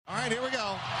right, here we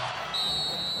go.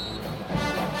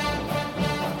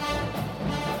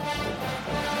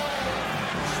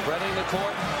 Spreading the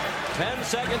court. 10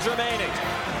 seconds remaining.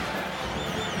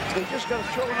 They just got to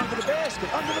throw it under the basket.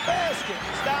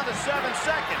 It's down to 7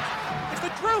 seconds. It's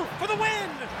the Drew for the win.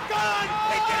 Gone.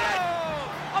 They did it.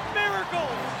 A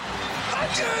miracle.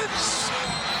 Hutchins!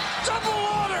 Double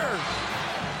order!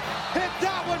 Hit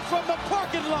that one from the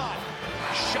parking lot.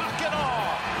 Shock and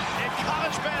awe in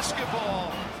college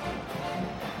basketball.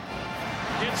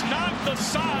 It's not the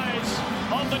size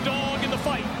of the dog in the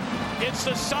fight. It's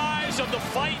the size of the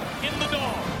fight in the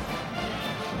dog.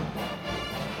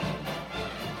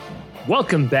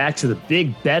 Welcome back to the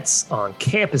Big Bets on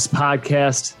Campus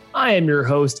podcast. I am your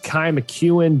host, Kai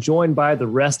McEwen, joined by the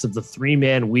rest of the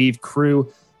three-man weave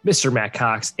crew, Mr. Matt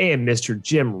Cox and Mr.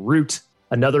 Jim Root.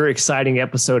 Another exciting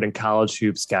episode in college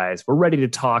hoops, guys. We're ready to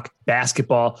talk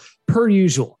basketball per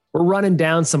usual. We're running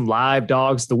down some live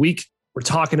dogs of the week. We're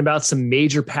talking about some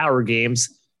major power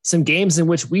games, some games in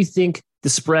which we think the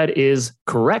spread is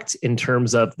correct in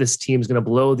terms of this team's going to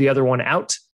blow the other one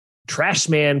out. Trash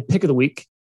man pick of the week.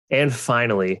 And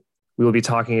finally, we will be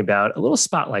talking about a little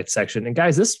spotlight section. And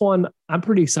guys, this one I'm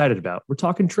pretty excited about. We're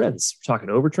talking trends. We're talking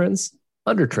over trends,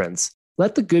 under trends.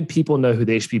 Let the good people know who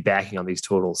they should be backing on these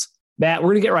totals. Matt, we're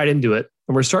going to get right into it.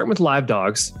 And we're starting with live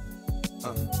dogs.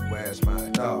 Where's my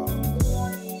dog?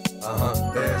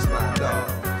 There's my dog.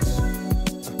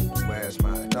 Where's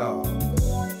my dog?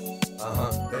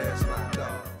 There's my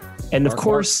dog. And of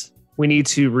course, we need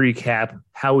to recap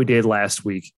how we did last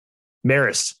week.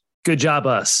 Marist. Good job,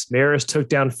 us. Marist took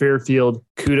down Fairfield.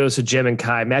 Kudos to Jim and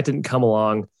Kai. Matt didn't come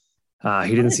along.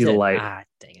 He didn't see the light.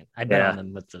 Dang it. I bet on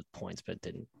them with the points, but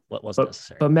didn't. What wasn't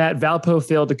necessary. But Matt, Valpo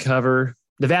failed to cover.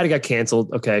 Nevada got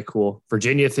canceled. Okay, cool.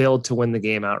 Virginia failed to win the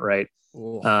game outright.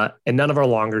 And none of our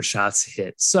longer shots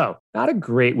hit. So not a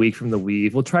great week from the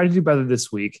weave. We'll try to do better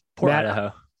this week. Poor Matt,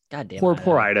 Idaho. God damn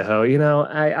poor Idaho. You know,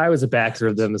 I was a backer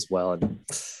of them as well. And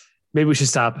maybe we should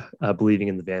stop believing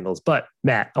in the Vandals. But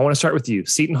Matt, I want to start with you.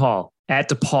 Seton Hall at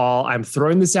DePaul. I'm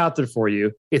throwing this out there for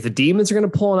you. If the Demons are going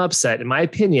to pull an upset, in my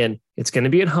opinion, it's going to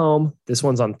be at home. This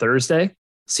one's on Thursday.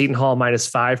 Seton Hall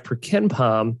 -5 per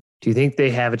KenPom. Do you think they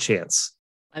have a chance?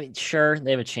 I mean, sure,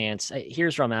 they have a chance.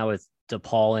 Here's where I'm at with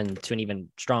DePaul and to an even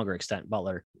stronger extent,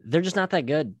 Butler. They're just not that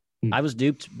good. I was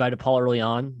duped by DePaul early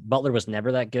on. Butler was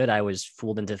never that good. I was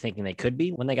fooled into thinking they could be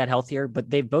when they got healthier, but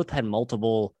they've both had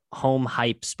multiple home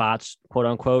hype spots, quote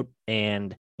unquote,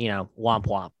 and, womp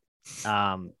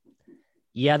womp.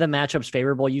 Yeah, the matchup's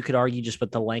favorable. You could argue just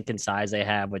with the length and size they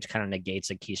have, which kind of negates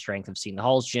a key strength of Seton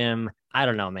Hall's gym. I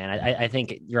don't know, man. I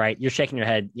think you're right. You're shaking your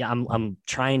head. Yeah, I'm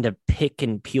trying to pick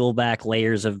and peel back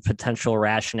layers of potential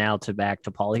rationale to back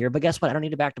DePaul here. But guess what? I don't need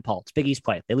to back DePaul. It's Big East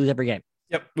play. They lose every game.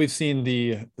 Yep, we've seen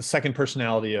the second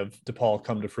personality of DePaul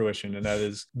come to fruition, and that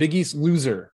is Big East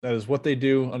loser. That is what they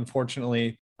do,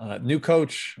 unfortunately. New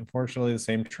coach, unfortunately, the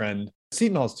same trend.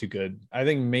 Seton Hall's too good. I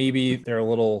think maybe they're a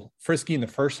little frisky in the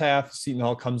first half. Seton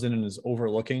Hall comes in and is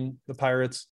overlooking the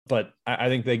Pirates, but I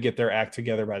think they get their act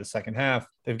together by the second half.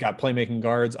 They've got playmaking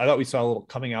guards. I thought we saw a little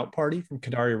coming out party from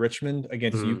Kadari Richmond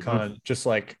against UConn. Just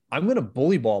like, I'm going to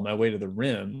bully ball my way to the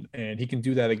rim. And he can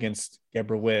do that against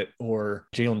Gebra Witt or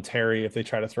Jalen Terry if they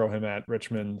try to throw him at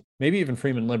Richmond. Maybe even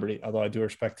Freeman Liberty, although I do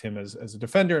respect him as a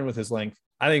defender and with his length.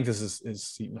 I think this is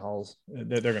Seton Hall's.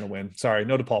 They're going to win. Sorry,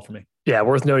 no DePaul for me. Yeah,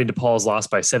 worth noting DePaul's lost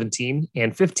by 17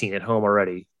 and 15 at home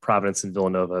already. Providence and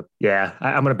Villanova. Yeah,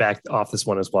 I'm going to back off this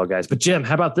one as well, guys. But Jim,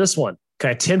 how about this one?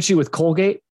 Can I tempt you with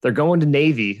Colgate? They're going to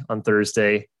Navy on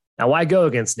Thursday. Now, why go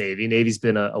against Navy? Navy's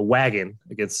been a wagon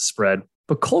against the spread.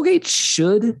 But Colgate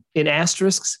should, in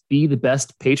asterisks, be the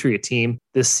best Patriot team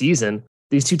this season.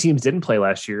 These two teams didn't play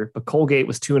last year, but Colgate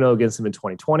was 2-0 against them in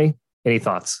 2020. Any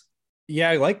thoughts? Yeah,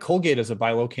 I like Colgate as a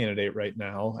buy low candidate right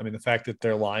now. I mean, the fact that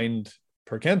they're lined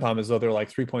per KenPom as though they're like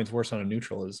 3 points worse on a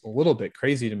neutral is a little bit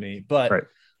crazy to me. But right.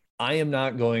 I am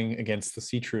not going against the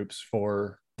Sea Troops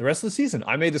for the rest of the season.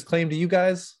 I made this claim to you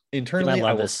guys internally.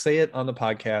 I will say it on the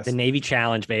podcast. The Navy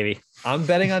challenge, baby. I'm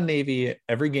betting on Navy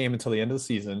every game until the end of the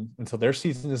season, until their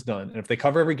season is done. And if they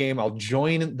cover every game, I'll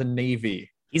join the Navy.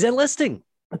 He's enlisting.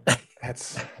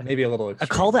 That's maybe a little extreme, a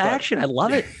call to action. I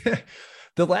love it.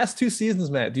 The last two seasons,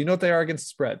 Matt, do you know what they are against the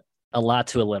spread? A lot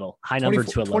to a little. High number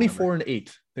to a low 24-8.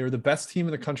 They were the best team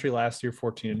in the country last year,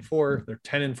 14-4. They're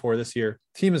 10-4 this year.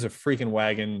 Team is a freaking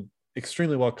wagon.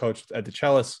 Extremely well coached at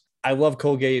DeChellis. I love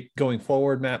Colgate going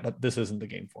forward, Matt, but this isn't the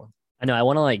game for him. I know. I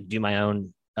want to do my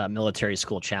own military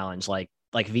school challenge.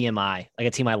 like VMI, like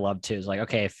a team I love too, is like,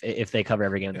 okay, if they cover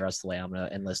every game the rest of the way, I'm going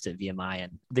to enlist at VMI.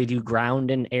 And they do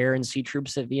ground and air and sea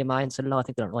troops at VMI instead of, no, I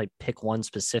think they don't really pick one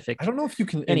specific. I don't know if you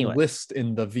can enlist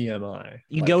in the VMI.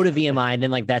 You go to VMI and then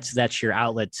like that's your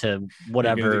outlet to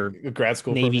whatever grad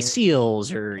school Navy program?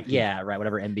 SEALs or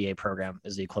whatever MBA program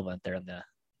is the equivalent there in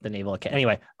the Naval Academy.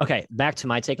 Anyway, okay, back to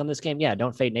my take on this game. Yeah,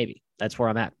 don't fade Navy. That's where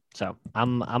I'm at. So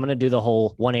I'm gonna do the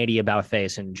whole 180 about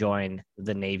face and join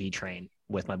the Navy train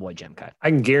with my boy Jim Kai. I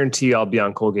can guarantee I'll be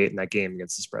on Colgate in that game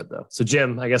against the spread, though. So,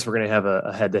 Jim, I guess we're going to have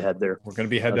a head-to-head there. We're going to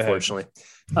be head-to-head. Unfortunately.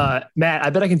 Matt, I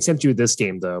bet I can tempt you with this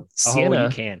game, though. You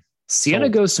can. Siena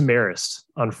goes to Marist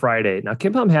on Friday. Now,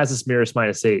 KenPom has this Marist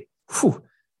 -8. Whew,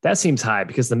 that seems high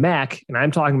because the MAC, and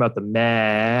I'm talking about the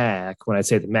MAC when I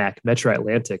say the MAC, Metro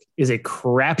Atlantic, is a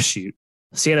crapshoot.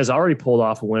 Siena's already pulled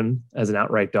off a win as an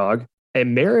outright dog.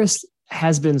 And Marist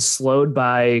has been slowed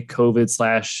by COVID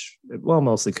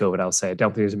mostly COVID, I'll say. I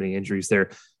don't think there's many injuries there.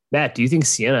 Matt, do you think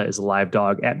Siena is a live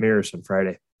dog at Marist on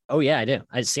Friday? Oh, yeah, I do.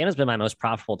 Siena's been my most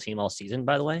profitable team all season,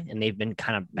 by the way, and they've been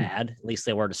kind of bad. At least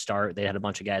they were to start. They had a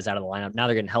bunch of guys out of the lineup. Now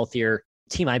they're getting healthier.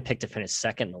 Team I picked to finish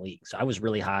second in the league. So I was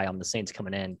really high on the Saints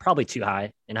coming in, probably too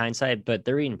high in hindsight, but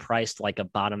they're even priced like a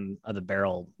bottom of the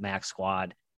barrel max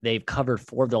squad. They've covered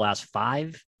 4 of the last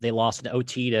 5. They lost an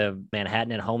OT to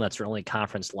Manhattan at home. That's their only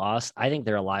conference loss. I think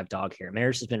they're a live dog here.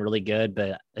 Marist has been really good,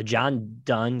 but a John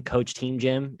Dunn coach team,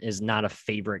 Jim, is not a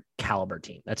favorite caliber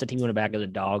team. That's a team you want to back as a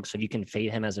dog. So if you can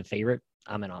fade him as a favorite,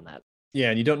 I'm in on that. Yeah,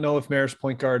 and you don't know if Marist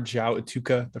point guard João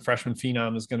Ituka, the freshman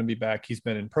phenom, is going to be back. He's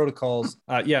been in protocols.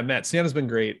 Matt, Siena's been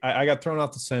great. I got thrown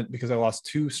off the scent because I lost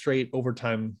 2 straight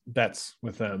overtime bets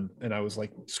with them, and I was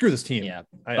like, screw this team. Yeah,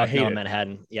 I hate it.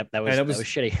 Manhattan. Yep, that was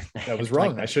shitty. That was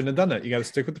wrong. I shouldn't have done that. You got to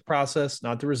stick with the process,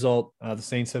 not the result. The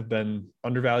Saints have been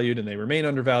undervalued, and they remain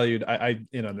undervalued. I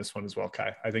in on this one as well,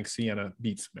 Kai. I think Siena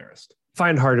beats Marist.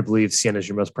 Find hard to believe Siena is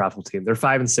your most profitable team. They're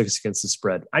 5-6 against the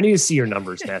spread. I need to see your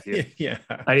numbers, Matthew. Yeah,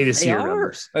 I need to see your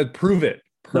numbers. Prove it.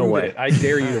 No way. I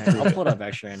dare you to prove I'll it. pull it up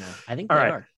actually right now. I think All they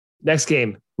right. are. Next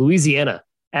game, Louisiana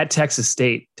at Texas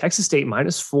State. Texas State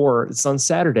 -4. It's on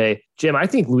Saturday. Jim, I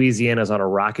think Louisiana is on a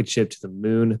rocket ship to the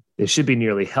moon. They should be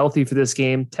nearly healthy for this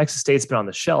game. Texas State's been on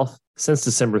the shelf since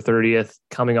December 30th,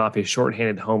 coming off a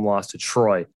shorthanded home loss to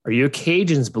Troy. Are you a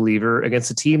Cajuns believer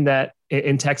against a team that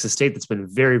in Texas State that's been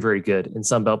very, very good in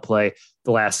Sun Belt play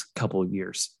the last couple of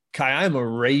years? Kai, I'm a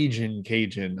raging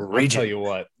Cajun. I'll tell you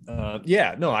what. I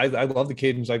love the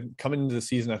Cajuns. Coming into the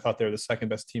season, I thought they were the second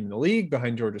best team in the league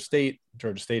behind Georgia State.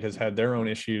 Georgia State has had their own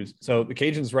issues. So the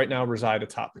Cajuns right now reside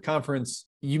atop the conference.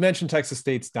 You mentioned Texas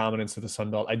State's dominance of the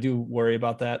Sun Belt. I do worry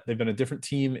about that. They've been a different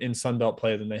team in Sun Belt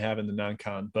play than they have in the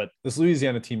non-con, but this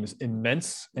Louisiana team is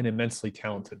immense and immensely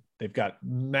talented. They've got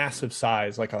massive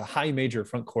size, like a high major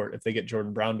front court if they get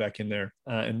Jordan Brown back in there.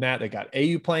 And Matt, they got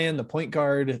AU playing the point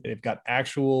guard. They've got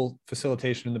actual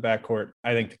facilitation in the backcourt.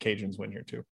 I think the Cajuns win here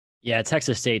too. Yeah,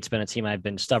 Texas State's been a team I've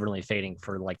been stubbornly fading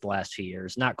for like the last 2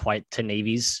 years. Not quite to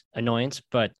Navy's annoyance,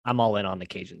 but I'm all in on the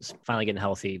Cajuns. Finally getting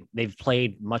healthy. They've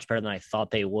played much better than I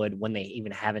thought they would when they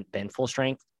even haven't been full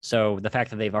strength. So the fact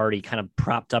that they've already kind of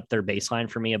propped up their baseline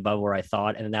for me above where I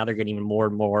thought, and now they're getting even more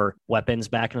and more weapons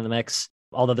back into the mix.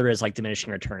 Although there is like diminishing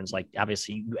returns, like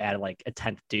obviously you add like a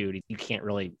 10th dude, you can't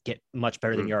really get much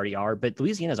better than you already are. But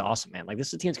Louisiana is awesome, man. Like this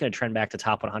is a team that's going to trend back to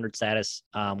top 100 status.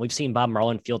 We've seen Bob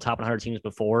Marlin field top 100 teams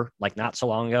before, like not so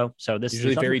long ago. So this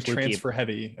usually is very transfer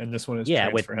heavy, and this one is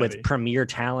with premier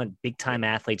talent, big time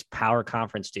athletes, power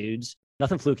conference dudes.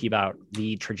 Nothing fluky about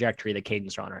the trajectory that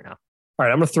Cajuns are on right now. All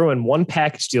right, I'm going to throw in one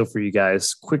package deal for you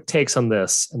guys. Quick takes on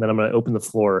this, and then I'm going to open the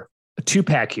floor. A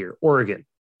 2-pack here. Oregon.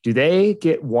 Do they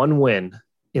get one win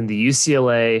in the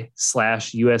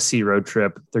UCLA/USC road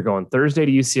trip? They're going Thursday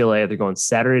to UCLA. They're going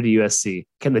Saturday to USC.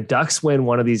 Can the Ducks win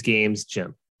one of these games,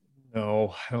 Jim?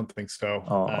 No, I don't think so.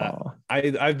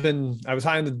 I was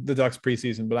high on the Ducks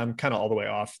preseason, but I'm kind of all the way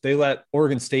off. They let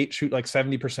Oregon State shoot like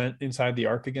 70% inside the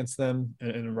arc against them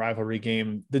in a rivalry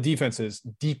game. The defense is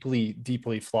deeply,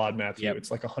 deeply flawed, Matthew. Yep. It's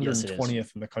like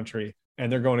 120th in the country,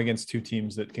 and they're going against 2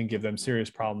 teams that can give them serious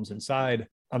problems inside.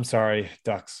 I'm sorry,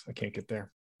 Ducks. I can't get there.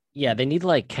 Yeah, they need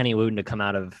like Kenny Wooten to come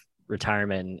out of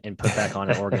retirement and put back on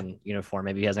an Oregon uniform.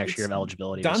 Maybe he has an extra year of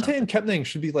eligibility. Dante and Kepning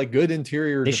should be like good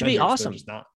interior. They should be awesome.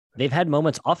 Not. They've had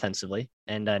moments offensively,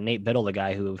 and Nate Biddle, the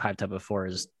guy who we've hyped up before,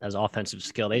 has offensive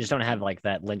skill. They just don't have like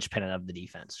that linchpin of the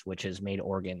defense, which has made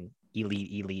Oregon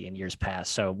elite in years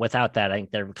past. So without that, I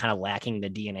think they're kind of lacking the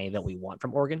DNA that we want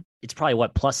from Oregon. It's probably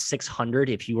plus 600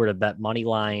 if you were to bet money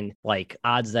line, like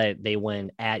odds that they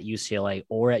win at UCLA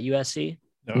or at USC.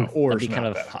 No, or be kind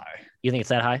of that high. You think it's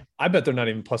that high? I bet they're not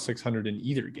even plus 600 in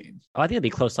either game. Oh, I think it'd be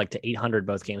close like to 800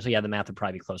 both games. So yeah, the math would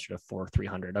probably be closer to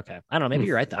 300. Okay. I don't know. Maybe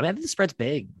you're right. I think the spread's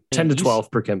big. 10 to 12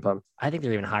 per KenPom. I think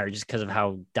they're even higher just because of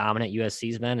how dominant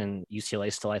USC's been, and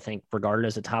UCLA still, I think, regarded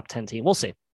as a top 10 team. We'll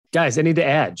see. Guys, I need to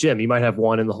add, Jim, you might have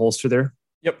one in the holster there.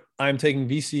 Yep. I'm taking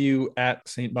VCU at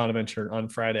St. Bonaventure on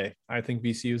Friday. I think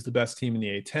VCU is the best team in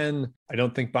the A10. I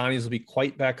don't think Bonnies will be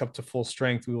quite back up to full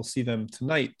strength. We will see them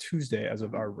tonight, Tuesday, as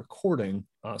of our recording.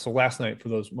 So last night, for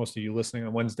most of you listening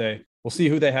on Wednesday, we'll see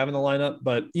who they have in the lineup.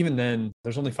 But even then,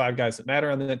 there's only 5 guys that matter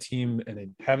on that team, and they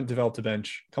haven't developed a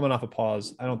bench. Coming off a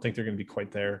pause, I don't think they're going to be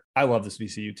quite there. I love this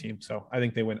VCU team, so I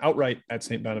think they win outright at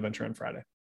St. Bonaventure on Friday.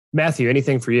 Matthew,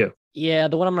 anything for you? Yeah,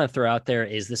 the one I'm going to throw out there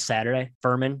is this Saturday.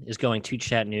 Furman is going to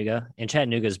Chattanooga, and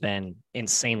Chattanooga's been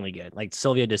insanely good. Like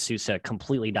Silvio De Sousa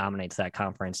completely dominates that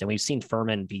conference, and we've seen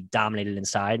Furman be dominated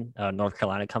inside. North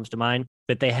Carolina comes to mind,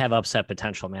 but they have upset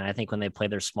potential, man. I think when they play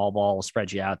their small ball,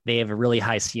 spread you out, they have a really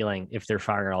high ceiling if they're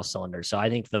firing all cylinders. So I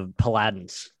think the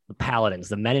Paladins,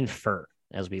 the men in fur,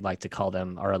 as we like to call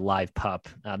them, are a live pup.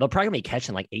 They'll probably be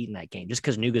catching like 8 in that game just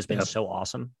because Nuga's been so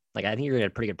awesome. Like I think you're going to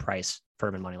get a pretty good price,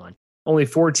 Furman money line. Only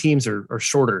 4 teams are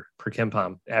shorter per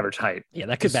KenPom average height. Yeah,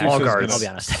 that could be all guards. I'll be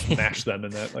honest. Smash them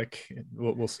in that. Like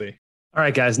we'll see. All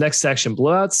right, guys. Next section: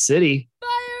 Blowout City. Fire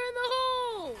in the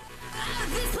hole.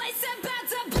 This place about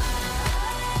to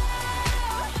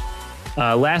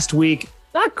blow. Last week,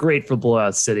 not great for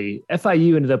Blowout City.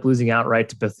 FIU ended up losing outright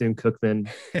to Bethune-Cookman.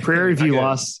 Prairie View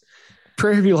lost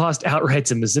outright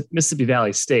to Mississippi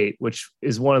Valley State, which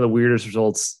is one of the weirdest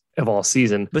results of all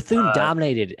season. Bethune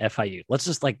dominated FIU. Let's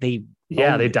just they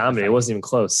dominated. FIU. It wasn't even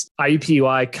close.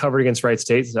 IUPUI covered against Wright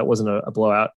State, so that wasn't a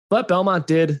blowout. But Belmont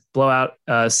did blow out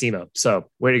SEMO. So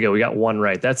way to go. We got one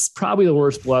right. That's probably the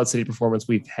worst Blowout City performance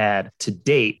we've had to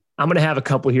date. I'm going to have a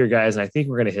couple here, guys, and I think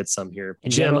we're going to hit some here. In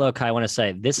general, though, Kai, I want to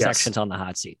say this section's on the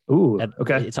hot seat. Ooh,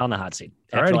 okay. It's on the hot seat.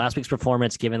 After last week's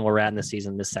performance, given where we're at in the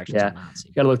season, this section's on the hot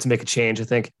seat. Got to look to make a change, I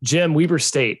think. Jim, Weber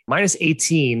State, minus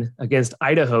 18 against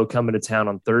Idaho coming to town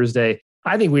on Thursday.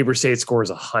 I think Weber State scores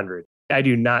 100. I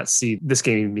do not see this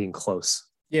game even being close.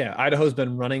 Yeah, Idaho's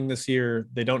been running this year.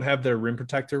 They don't have their rim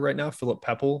protector right now, Philip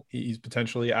Peppel. He's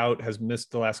potentially out, has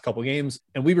missed the last couple games.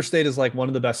 And Weber State is like one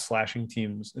of the best slashing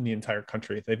teams in the entire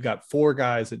country. They've got 4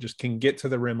 guys that just can get to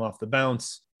the rim off the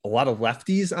bounce. A lot of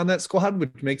lefties on that squad,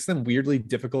 which makes them weirdly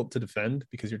difficult to defend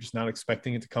because you're just not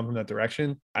expecting it to come from that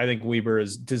direction. I think Weber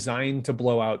is designed to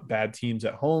blow out bad teams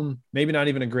at home. Maybe not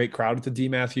even a great crowd at the D,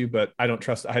 Matthew, but I don't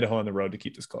trust Idaho on the road to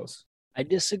keep this close. I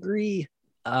disagree.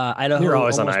 Idaho. You're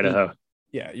always on Idaho.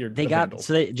 Yeah,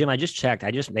 Jim, I just checked.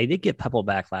 They did get Peppel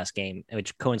back last game,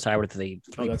 which coincided with the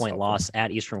 3-point loss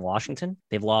at Eastern Washington.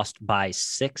 They've lost by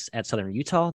 6 at Southern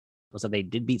Utah. So they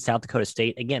did beat South Dakota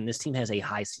State. Again, this team has a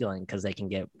high ceiling because they can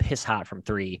get piss hot from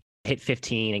 3, hit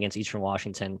 15 against Eastern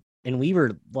Washington. And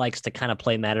Weaver likes to kind of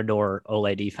play Matador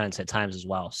Ole defense at times as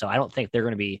well. So I don't think they're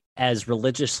going to be as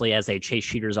religiously as they chase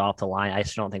shooters off the line. I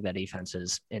just don't think that defense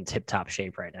is in tip-top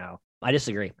shape right now. I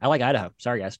disagree. I like Idaho.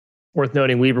 Sorry, guys. Worth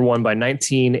noting, Weber won by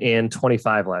 19 and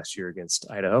 25 last year against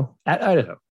Idaho. At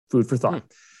Idaho. Food for thought.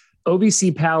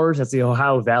 OVC Powers, that's the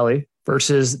Ohio Valley,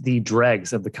 versus the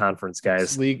dregs of the conference,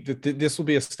 guys. This will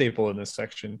be a staple in this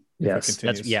section. Yes.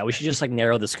 We should just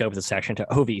narrow the scope of the section to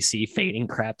OVC fading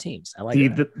crap teams. I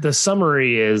like the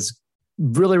summary is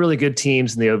really, really good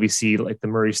teams in the OVC, like the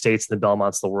Murray States and the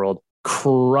Belmonts of the world,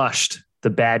 crushed the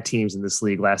bad teams in this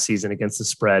league last season against the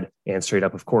spread and straight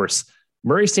up, of course.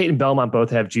 Murray State and Belmont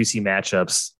both have juicy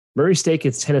matchups. Murray State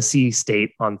gets Tennessee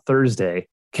State on Thursday.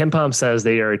 KenPom says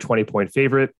they are a 20-point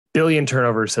favorite. Billion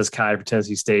turnovers, says Kai, for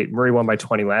Tennessee State. Murray won by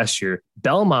 20 last year.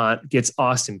 Belmont gets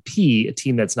Austin Peay, a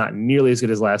team that's not nearly as good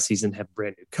as last season, have a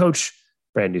brand new coach,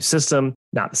 brand new system,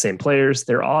 not the same players.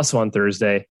 They're also on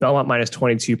Thursday. Belmont minus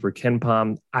 22 per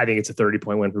KenPom. I think it's a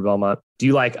 30-point win for Belmont. Do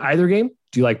you like either game?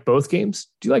 Do you like both games?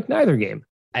 Do you like neither game?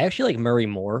 I actually like Murray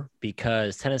more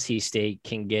because Tennessee State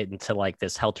can get into like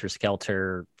this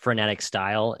helter-skelter frenetic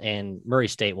style, and Murray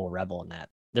State will revel in that.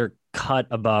 They're cut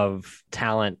above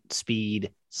talent,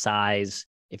 speed, size.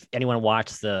 If anyone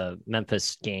watched the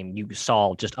Memphis game, you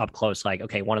saw just up close, like,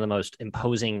 okay, one of the most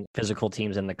imposing physical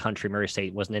teams in the country. Murray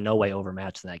State was in no way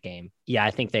overmatched in that game. Yeah,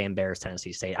 I think they embarrassed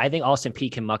Tennessee State. I think Austin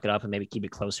Peay can muck it up and maybe keep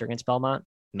it closer against Belmont.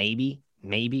 Maybe,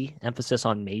 emphasis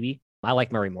on maybe. I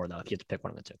like Murray more, though, if you have to pick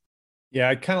one of the two. Yeah,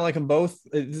 I kind of like them both.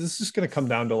 This is just going to come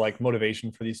down to like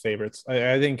motivation for these favorites.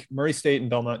 I think Murray State and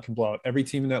Belmont can blow out every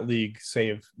team in that league,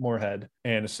 save Moorhead.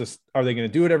 And it's just, are they going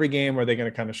to do it every game? Or are they going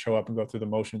to kind of show up and go through the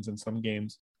motions in some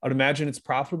games? I'd imagine it's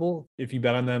profitable if you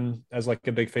bet on them as like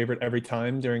a big favorite every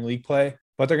time during league play,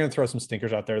 but they're going to throw some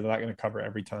stinkers out there. They're not going to cover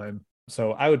every time.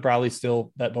 So I would probably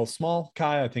still bet both small.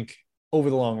 Kai, I think over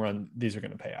the long run, these are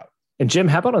going to pay out. And Jim,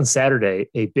 how about on Saturday,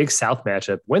 a Big South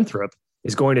matchup? Winthrop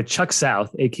is going to Chuck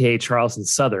South, aka Charleston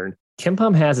Southern.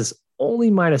 KenPom has this only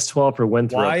 -12 for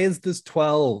Winthrop. Why is this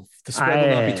 12? The spread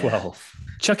will not be 12.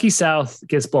 Chucky South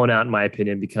gets blown out, in my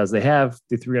opinion, because they have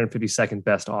the 352nd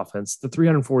best offense, the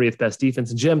 340th best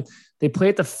defense. And Jim, they play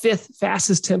at the 5th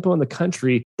fastest tempo in the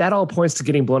country. That all points to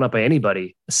getting blown up by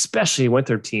anybody, especially a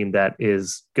Winthrop team that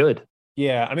is good.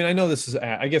 Yeah, I mean, I know this is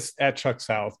at Chuck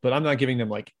South, but I'm not giving them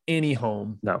like any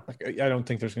home. No, like, I don't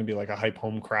think there's going to be like a hype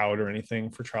home crowd or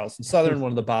anything for Charleston Southern, one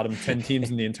of the bottom 10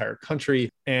 teams in the entire country.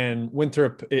 And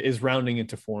Winthrop is rounding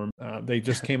into form. They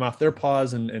just came off their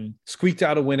pause and squeaked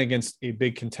out a win against a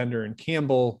big contender in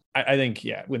Campbell. I think,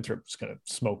 Winthrop's going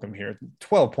to smoke them here.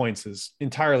 12 points is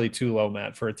entirely too low,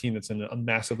 Matt, for a team that's in a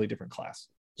massively different class.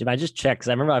 Jim, I just checked because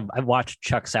I remember I've watched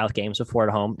Chuck South games before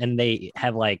at home, and they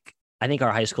have I think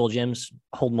our high school gyms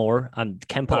hold more.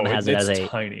 KenPom has it as a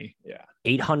tiny,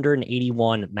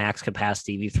 881 max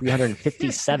capacity, the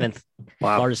 357th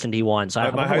largest in D1.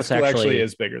 So my high school actually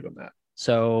is bigger than that.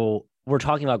 So we're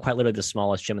talking about quite literally the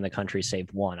smallest gym in the country,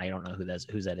 save one. I don't know who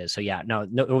that is. So no,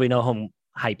 there will be no home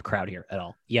hype crowd here at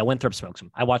all. Yeah, Winthrop smokes them.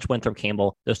 I watched Winthrop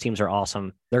Campbell. Those teams are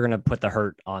awesome. They're going to put the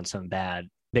hurt on some bad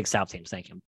Big South teams. Thank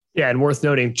you. Yeah, and worth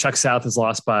noting, Chuck South has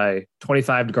lost by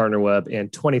 25 to Gardner-Webb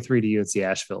and 23 to UNC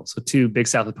Asheville. So 2 Big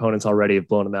South opponents already have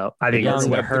blown them out. I think the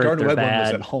Gardner-Webb one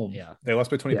was at home. Yeah. They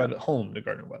lost by 25 at home to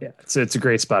Gardner-Webb. Yeah, so it's a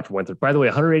great spot for Winthrop. By the way,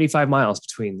 185 miles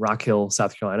between Rock Hill,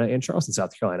 South Carolina, and Charleston,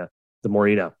 South Carolina, the more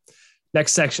you know.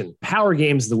 Next section, power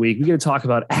games of the week. We're going to talk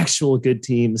about actual good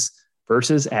teams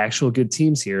versus actual good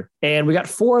teams here. And we got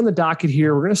 4 on the docket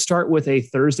here. We're going to start with a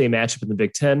Thursday matchup in the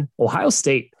Big Ten. Ohio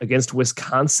State against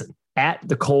Wisconsin at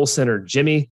the Kohl Center.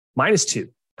 Jimmy, -2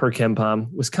 per KenPom.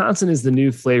 Wisconsin is the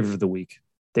new flavor of the week.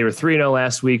 They were 3-0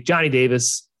 last week. Johnny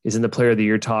Davis is in the Player of the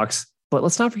Year talks. But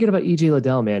let's not forget about E.J.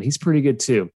 Liddell, man. He's pretty good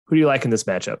too. Who do you like in this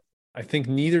matchup? I think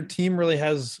neither team really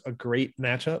has a great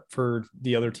matchup for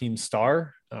the other team's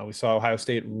star. We saw Ohio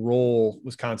State roll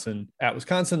Wisconsin at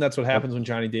Wisconsin. That's what happens when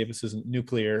Johnny Davis isn't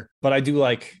nuclear. But I do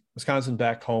like Wisconsin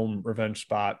back home revenge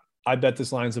spot. I bet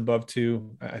this line's above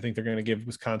 2. I think they're going to give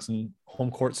Wisconsin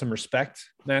home court some respect,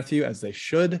 Matthew, as they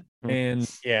should. And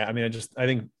I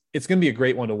think it's going to be a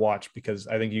great one to watch because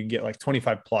I think you can get like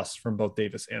 25 plus from both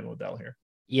Davis and Liddell here.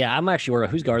 Yeah, I'm actually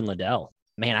worried. Who's guarding Liddell?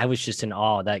 Man, I was just in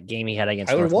awe of that game he had against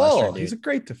Tyler Northwestern. Wall. He's a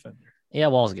great defender. Yeah,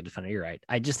 Wall's a good defender. You're right.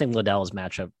 I just think Liddell is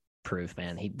matchup proof,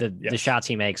 man. The shots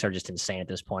he makes are just insane at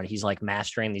this point. He's like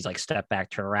mastering these like step back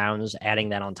turnarounds, adding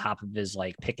that on top of his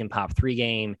like pick and pop 3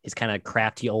 game, his kind of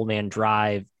crafty old man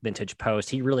drive, vintage post.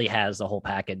 He really has the whole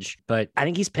package. But I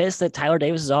think he's pissed that Tyler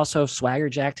Davis is also swagger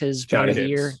jacked his Player of the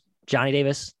Year. Johnny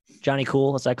Davis, Johnny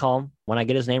Cool, as I call him when I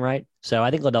get his name right. So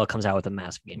I think Liddell comes out with a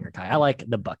massive game here, Kai. I like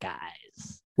the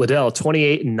Buckeyes. Liddell,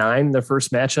 28-9, their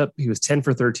first matchup. He was 10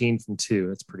 for 13 from 2.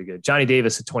 That's pretty good. Johnny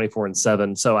Davis at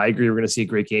 24-7. So I agree. We're going to see a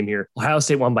great game here. Ohio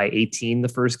State won by 18 the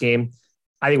first game.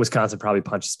 I think Wisconsin probably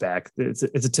punches back. It's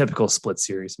a typical split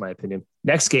series, in my opinion.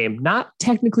 Next game, not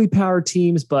technically power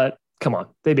teams, but come on,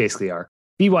 they basically are.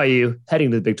 BYU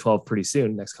heading to the Big 12 pretty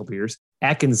soon, next couple of years.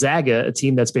 At Gonzaga, a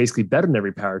team that's basically better than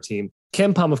every power team.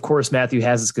 KenPom, of course, Matthew,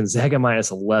 has this Gonzaga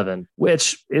 -11,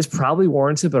 which is probably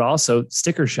warranted, but also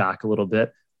sticker shock a little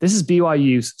bit. This is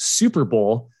BYU's Super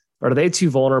Bowl. Or are they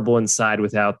too vulnerable inside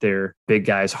without their big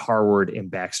guys, Harward and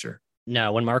Baxter?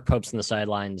 No, when Mark Pope's in the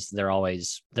sidelines,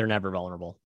 they're never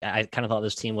vulnerable. I kind of thought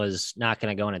this team was not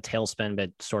going to go in a tailspin,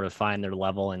 but sort of find their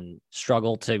level and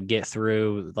struggle to get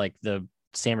through like the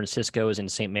San Francisco's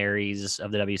and St. Mary's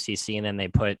of the WCC. And then they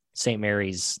put St.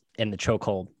 Mary's in the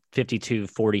chokehold.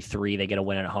 52-43. They get a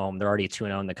win at home. They're already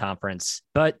 2-0 in the conference.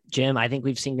 But Jim, I think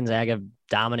we've seen Gonzaga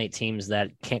dominate teams that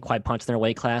can't quite punch in their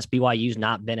weight class. BYU's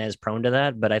not been as prone to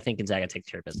that, but I think Gonzaga takes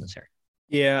care of business here.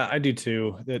 Yeah, I do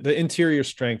too. The interior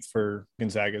strength for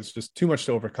Gonzaga is just too much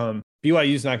to overcome.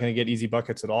 BYU's not going to get easy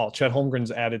buckets at all. Chet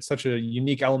Holmgren's added such a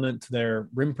unique element to their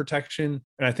rim protection.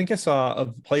 And I think I saw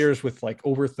of players with like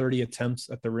over 30 attempts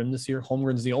at the rim this year,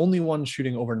 Holmgren's the only one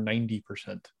shooting over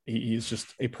 90%. He's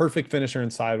just a perfect finisher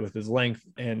inside with his length.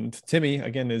 And Timmy,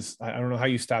 again, I don't know how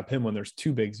you stop him when there's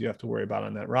 2 bigs you have to worry about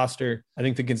on that roster. I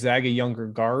think the Gonzaga younger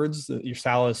guards, your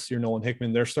Salas, your Nolan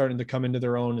Hickman, they're starting to come into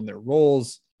their own in their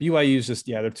roles. BYU's just,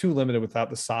 they're too limited without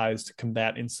the size to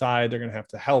combat inside. They're going to have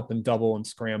to help and double and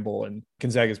scramble. And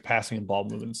Gonzaga's passing and ball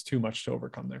movement is too much to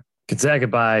overcome there. Gonzaga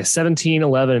by 17,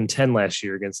 11, and 10 last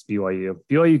year against BYU.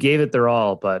 BYU gave it their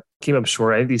all, but came up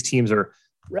short. I think these teams are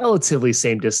relatively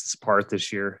same distance apart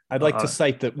this year. I'd like to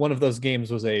cite that one of those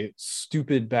games was a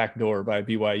stupid backdoor by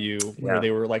BYU where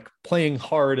they were like playing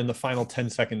hard in the final 10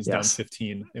 seconds down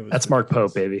 15. That's Mark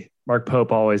Pope, baby. Mark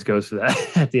Pope always goes for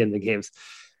that at the end of the games.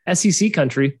 SEC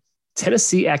country,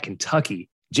 Tennessee at Kentucky.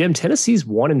 Jim, Tennessee's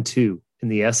 1-2 in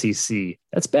the SEC.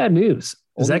 That's bad news.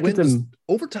 Does that get them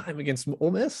overtime against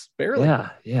Ole Miss? Barely. Yeah.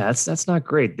 That's not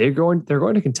great. They're going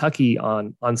to Kentucky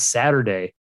on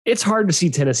Saturday. It's hard to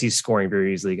see Tennessee scoring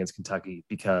very easily against Kentucky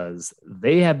because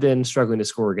they have been struggling to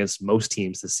score against most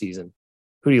teams this season.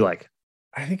 Who do you like?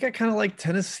 I think I kind of like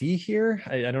Tennessee here.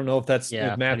 I don't know if that's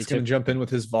if Matt's going to jump in with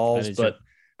his Vols, but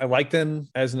I like them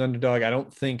as an underdog. I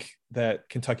don't think that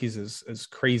Kentucky's as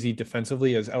crazy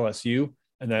defensively as LSU,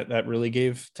 and that really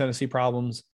gave Tennessee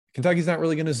problems. Kentucky's not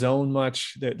really going to zone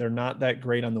much. They're not that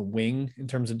great on the wing in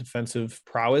terms of defensive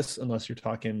prowess, unless you're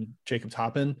talking Jacob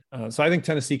Toppin. So I think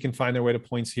Tennessee can find their way to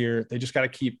points here. They just got to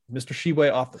keep Mr. Sheboy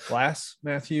off the glass,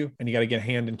 Matthew, and you got to get a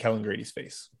hand in Kellen Grady's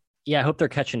face. Yeah, I hope they're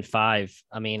catching 5.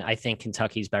 I mean, I think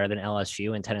Kentucky's better than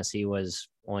LSU, and Tennessee was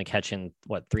only catching,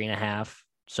 3.5?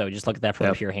 So just look at that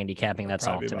from pure handicapping. That's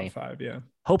probably all to me. 5, yeah.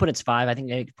 Hoping it's 5. I think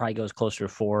it probably goes closer to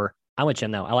 4. I'm with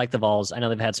Jim, though. I like the Vols. I know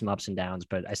they've had some ups and downs,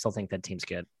 but I still think that team's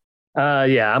good.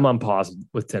 I'm on pause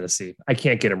with Tennessee. I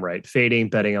can't get them right. Fading,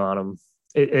 betting on them.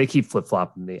 They keep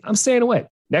flip-flopping me. I'm staying away.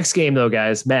 Next game, though,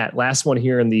 guys. Matt, last one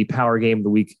here in the Power Game of the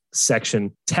Week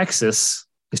section. Texas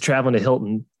is traveling to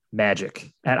Hilton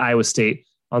Magic at Iowa State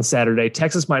on Saturday.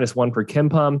 Texas -1 for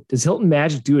KenPom. Does Hilton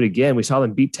Magic do it again? We saw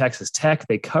them beat Texas Tech.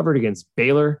 They covered against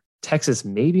Baylor. Texas,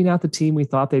 maybe not the team we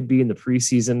thought they'd be in the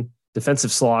preseason.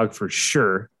 Defensive slog for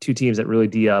sure. 2 teams that really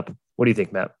D up. What do you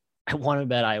think, Matt? I want to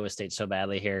bet Iowa State so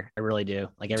badly here. I really do.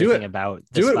 Like everything about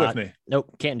this spot. Do it with me.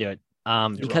 Nope, can't do it.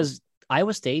 Because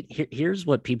Iowa State, here's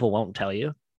what people won't tell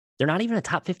you. They're not even a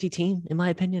top 50 team, in my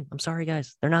opinion. I'm sorry,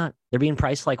 guys. They're not. They're being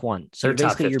priced like one. So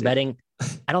basically you're betting.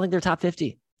 I don't think they're top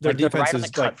 50. Their defense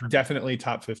is definitely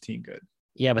top 15 good.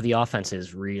 Yeah, but the offense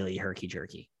is really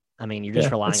herky-jerky. I mean, you're just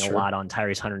relying a lot on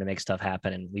Tyrese Hunter to make stuff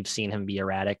happen, and we've seen him be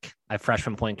erratic. A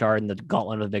freshman point guard in the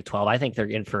gauntlet of the Big 12. I think they're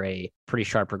in for a pretty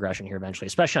sharp progression here eventually,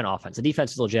 especially on offense. The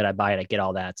defense is legit. I buy it. I get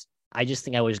all that. I just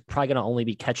think I was probably going to only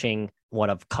be catching,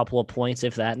 a couple of points,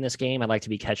 if that, in this game. I'd like to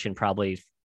be catching probably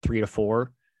 3 to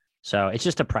 4. So it's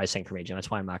just a pricing for me, Jim.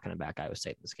 That's why I'm not going to back Iowa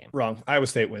State in this game. Wrong. Iowa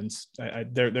State wins.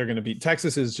 They're going to beat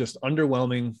Texas. Is just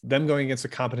underwhelming. Them going against a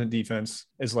competent defense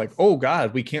is like, oh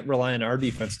God, we can't rely on our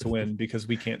defense to win because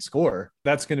we can't score.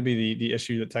 That's going to be the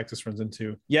issue that Texas runs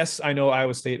into. Yes, I know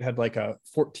Iowa State had like a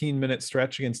 14-minute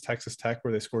stretch against Texas Tech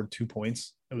where they scored 2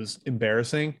 points. It was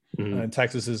embarrassing. And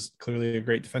Texas is clearly a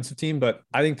great defensive team, but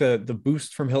I think the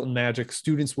boost from Hilton Magic,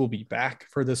 students will be back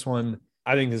for this one.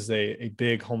 I think this is a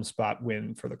big home spot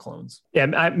win for the Clones. Yeah,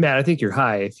 Matt, I think you're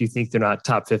high if you think they're not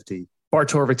top 50. Bart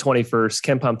Torvik 21st,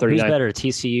 KenPom 39. Who's better,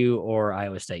 TCU or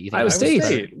Iowa State? You think Iowa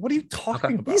State. What are you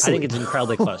talking about? I think it's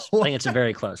incredibly close. I think it's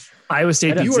very close. Iowa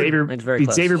State beat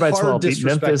Xavier by 12. Beat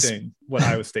Memphis. What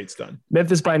Iowa State's done.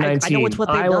 Memphis by 19. I know it's what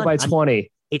they've Iowa done. by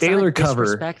 20. It's Baylor not a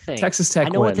cover. Thing. Texas Tech I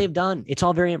know win. what they've done. It's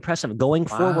all very impressive. Going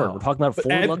forward, we're talking about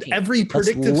forward-looking. Every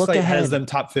predictive site has them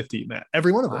top 50, Matt.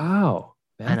 Every one of them. Wow.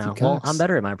 I know. Well, I'm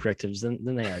better at my predictives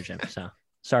than they are, Jim. So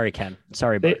sorry, Ken.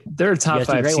 Sorry, but they're a top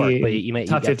 5 team,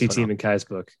 top 50 team in Kai's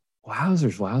book.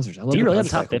 Wowzers. I love. Do you really have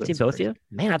top 50, both of you?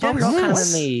 Man, I thought we were all kind of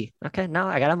in the. Okay, no,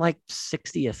 I got them like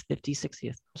 60th,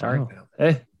 60th. Sorry.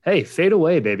 Oh. Hey, fade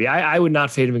away, baby. I would not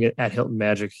fade him at Hilton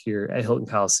Magic here at Hilton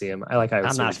Coliseum. I like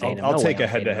Iowa State. I'm not fading him. I'll take a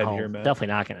head-to-head here, man. Definitely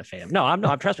not going to fade him. No, I'm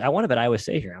not. Trust me. I want to bet Iowa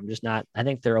State here. I'm just not. I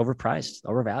think they're overpriced,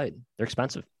 overvalued. They're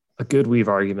expensive. A good weave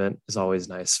argument is always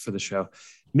nice for the show.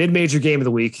 Mid-major game of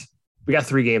the week. We got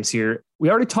 3 games here.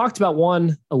 We already talked about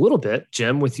one a little bit,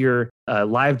 Jim, with your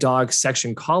live dog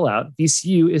section call out.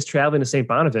 VCU is traveling to St.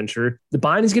 Bonaventure. The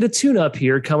Bonnies get a tune-up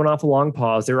here coming off a long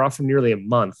pause. They were off for nearly a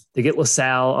month. They get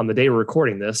LaSalle on the day we're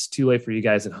recording this. Too late for you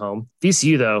guys at home.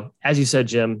 VCU, though, as you said,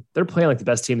 Jim, they're playing like the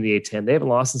best team in the A-10. They haven't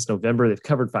lost since November. They've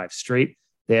covered 5 straight.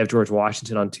 They have George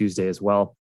Washington on Tuesday as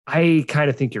well. I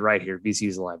kind of think you're right here. VCU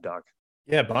is a live dog.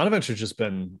 Yeah, Bonaventure's just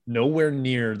been nowhere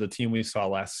near the team we saw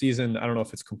last season. I don't know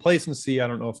if it's complacency. I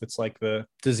don't know if it's like the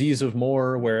disease of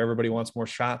more where everybody wants more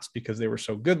shots because they were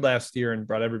so good last year and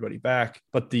brought everybody back.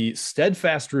 But the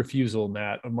steadfast refusal,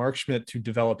 Matt, of Mark Schmidt to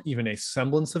develop even a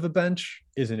semblance of a bench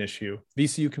is an issue.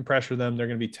 VCU can pressure them. They're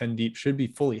going to be 10 deep, should be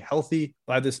fully healthy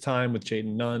by this time with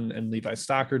Jaden Nunn and Levi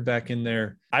Stockard back in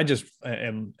there. I just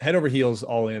am head over heels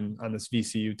all in on this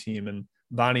VCU team, and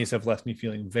Bonnies have left me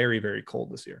feeling very, very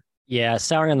cold this year. Yeah,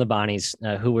 souring on the Bonnies,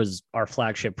 who was our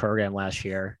flagship program last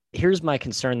year. Here's my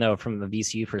concern, though, from a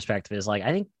VCU perspective is, like,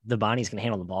 I think the Bonnies can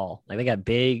handle the ball. Like, they got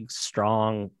big,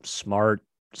 strong, smart,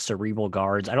 cerebral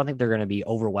guards. I don't think they're going to be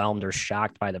overwhelmed or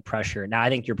shocked by the pressure. Now, I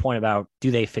think your point about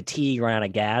do they fatigue, run out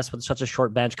of gas with such a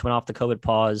short bench coming off the COVID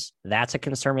pause, that's a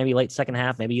concern. Maybe late second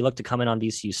half. Maybe you look to come in on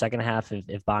VCU second half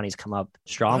if Bonnie's come up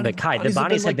strong. But Kai, the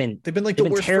Bonnies have been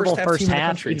terrible first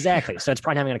half. Exactly. So it's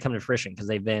probably not going to come to fruition because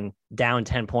they've been down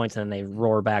 10 points and then they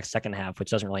roar back second half, which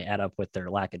doesn't really add up with their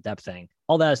lack of depth thing.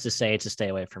 All that is to say, it's a stay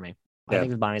away from me. I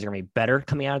think the Bonnies are going to be better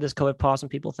coming out of this COVID pause than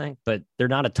people think, but they're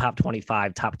not a top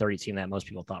 25, top 30 team that most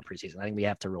people thought preseason. I think we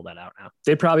have to rule that out now.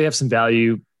 They probably have some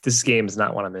value. This game is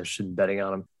not one I'm interested in betting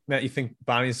on them. Matt, you think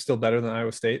Bonnie's still better than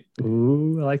Iowa State?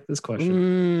 Ooh, I like this question.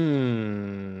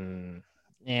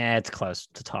 Yeah, it's close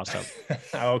to toss up.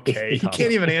 Okay. You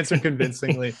can't even answer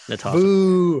convincingly.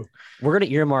 Boo. We're going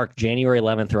to earmark January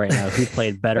 11th right now. Who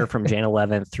played better from Jan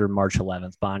 11th through March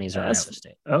 11th? Bonnies or Iowa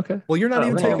State? Okay. Well, you're not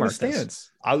even taking a stance.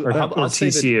 I'll say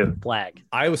TCU. Flag.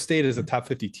 Iowa State is a top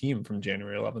 50 team from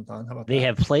January 11th on. How about that? They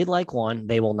have played like one.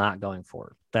 They will not going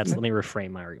forward. Let me reframe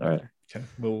my argument there. Okay.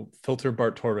 We'll filter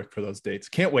Bart Torvik for those dates.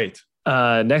 Can't wait.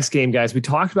 Next game, guys. We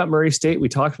talked about Murray State. We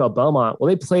talked about Belmont. Well,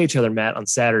 they play each other, Matt, on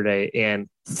Saturday, and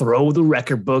throw the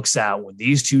record books out when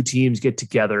these two teams get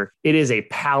together. It is a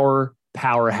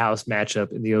powerhouse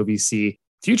matchup in the OVC.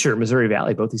 Future Missouri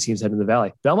Valley. Both these teams head in the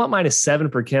Valley. Belmont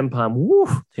 -7 for KenPom. Woo.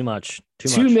 Too much.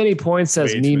 Too many points,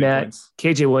 says me, Matt. Points.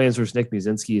 KJ Williams versus Nick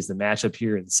Muszynski is the matchup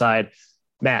here inside.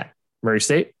 Matt, Murray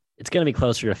State. It's going to be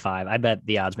closer to 5. I bet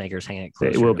the odds makers hang it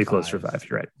closer. It will be closer to 5.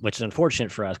 You're right. Which is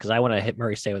unfortunate for us because I want to hit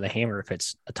Murray State with a hammer if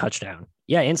it's a touchdown.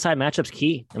 Yeah, inside matchup's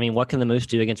key. I mean, what can the Moose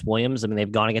do against Williams? I mean,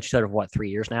 they've gone against each other for 3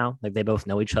 years now? Like they both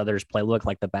know each other's playbook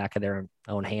like the back of their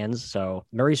own hands. So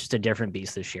Murray's just a different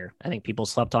beast this year. I think people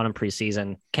slept on him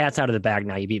preseason. Cat's out of the bag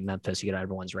now. You beat Memphis, you get on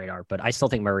everyone's radar. But I still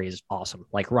think Murray is awesome.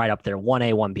 Like right up there,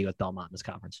 1A, 1B with Belmont in this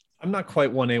conference. I'm not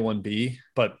quite 1A, 1B,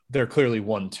 but they're clearly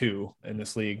 1-2 in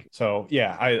this league. So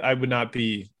yeah, I would not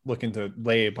be looking to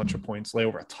lay a bunch of points, lay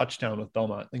over a touchdown with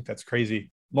Belmont. I think that's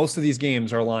crazy. Most of these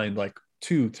games are aligned like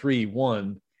 2, 3,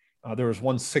 1. There was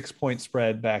one 6-point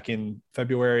spread back in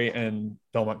February and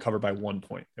Belmont covered by 1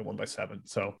 point. They won by 7.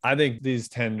 So I think these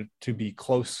tend to be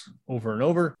close over and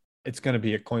over. It's going to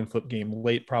be a coin flip game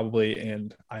late probably.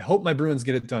 And I hope my Bruins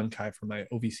get it done, Kai, for my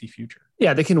OVC future.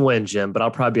 Yeah, they can win, Jim, but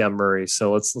I'll probably be on Murray.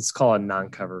 So let's call it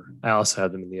non-cover. I also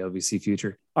have them in the OVC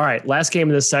future. All right, last game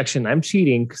in this section. I'm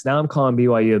cheating because now I'm calling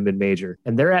BYU a mid-major.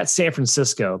 And they're at San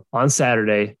Francisco on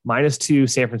Saturday, -2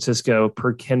 San Francisco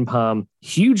per KenPom.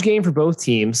 Huge game for both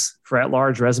teams for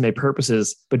at-large resume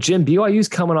purposes. But Jim, BYU's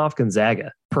coming off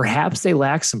Gonzaga. Perhaps they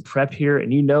lack some prep here.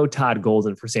 And you know Todd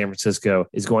Golden for San Francisco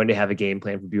is going to have a game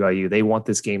plan for BYU. They want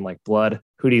this game like blood.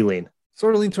 Who do you lean?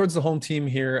 Sort of lean towards the home team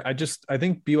here. I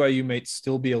think BYU might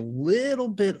still be a little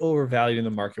bit overvalued in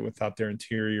the market without their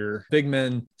interior big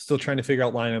men, still trying to figure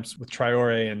out lineups with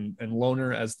Traore and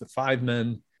Lohner as the 5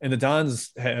 men. And the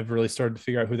Dons have really started to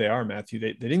figure out who they are, Matthew.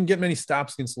 They didn't get many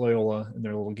stops against Loyola in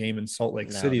their little game in Salt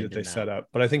Lake City that they set up.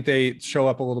 But I think they show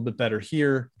up a little bit better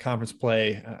here. Conference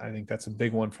play, I think that's a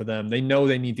big one for them. They know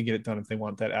they need to get it done if they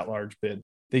want that at-large bid.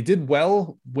 They did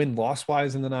well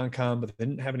win-loss-wise in the non-con, but they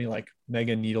didn't have any like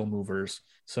mega needle movers.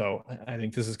 So I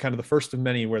think this is kind of the first of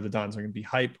many where the Dons are going to be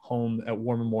hype home at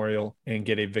War Memorial and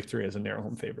get a victory as a narrow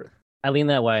home favorite. I lean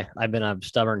that way. I've been a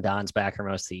stubborn Dons backer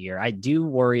most of the year. I do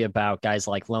worry about guys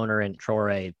like Lohner and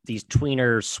Traore, these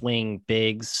tweener swing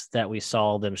bigs that we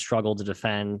saw them struggle to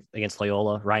defend against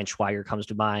Loyola. Ryan Schweiger comes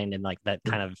to mind, and like that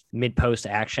kind of mid-post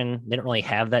action. They don't really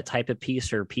have that type of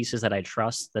piece or pieces that I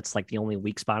trust. That's like the only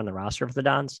weak spot on the roster for the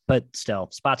Dons. But still,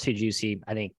 spot's too juicy.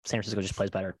 I think San Francisco just plays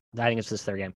better. I think it's just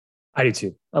their game. I do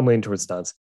too. I'm leaning towards the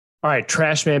Dons. All right,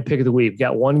 Trash Man Pick of the Week. We've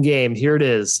got one game. Here it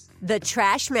is. The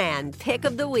Trash Man Pick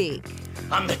of the Week.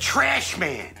 I'm the trash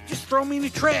man. Just throw me in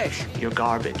the trash. You're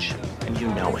garbage, and you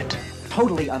know it.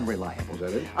 Totally unreliable. Is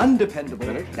that it? Undependable. Is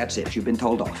that it? That's it. You've been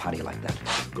told off. How do you like that?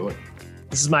 Good.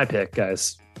 This is my pick,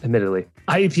 guys. Admittedly,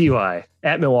 IUPUI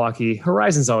at Milwaukee.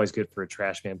 Horizon's always good for a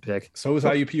trash man pick. So is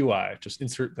IUPUI. Just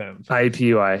insert them.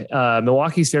 IUPUI.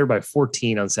 Milwaukee's favored by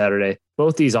 14 on Saturday.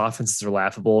 Both these offenses are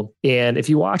laughable. And if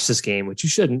you watch this game, which you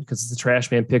shouldn't because it's the trash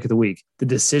man pick of the week, the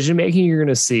decision-making you're going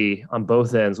to see on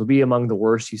both ends will be among the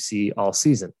worst you see all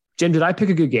season. Jim, did I pick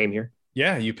a good game here?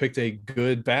 Yeah, you picked a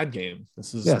good bad game.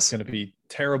 This is going to be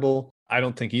terrible. I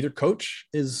don't think either coach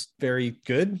is very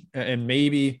good. And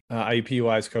maybe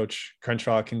IUPUI's coach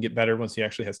Crenshaw can get better once he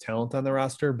actually has talent on the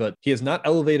roster, but he has not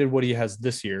elevated what he has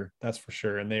this year. That's for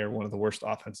sure. And they are one of the worst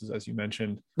offenses, as you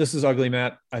mentioned. This is ugly,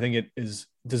 Matt. I think it is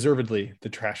deservedly the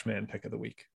trash man pick of the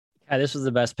week. Yeah, this was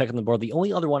the best pick on the board. The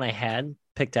only other one I had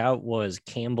picked out was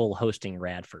Campbell hosting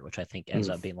Radford, which I think ends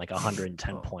up being like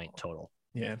 110 point total.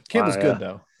 Yeah. Campbell's good,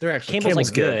 though. They're actually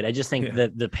Campbell's good. I just think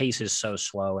that the pace is so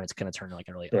slow and it's going to turn like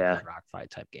a really ugly rock fight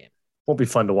type game. Won't be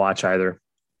fun to watch either.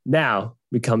 Now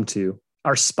we come to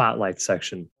our spotlight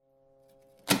section.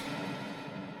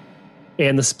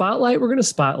 And the spotlight, we're going to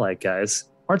spotlight, guys,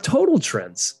 our total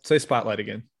trends. Say spotlight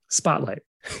again. Spotlight.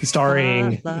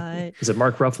 Starring, is it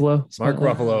Mark Ruffalo? Mark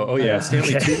Ruffalo. Oh, yeah.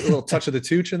 Stanley, a little touch of the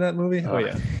Tooch in that movie. Oh,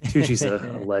 yeah. Tucci's a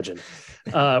legend.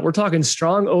 We're talking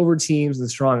strong over teams and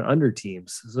strong under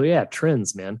teams. So, yeah,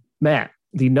 trends, man. Matt,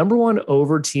 the number one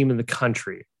over team in the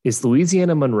country is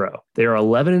Louisiana Monroe. They are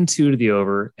 11-2 to the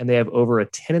over, and they have over a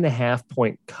 10.5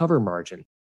 point cover margin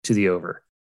to the over.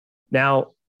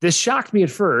 Now, this shocked me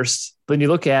at first, but when you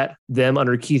look at them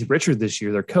under Keith Richard this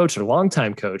year, their coach, their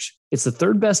longtime coach, it's the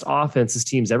third best offense this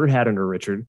team's ever had under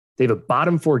Richard. They have a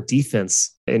bottom 4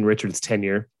 defense in Richard's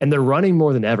tenure, and they're running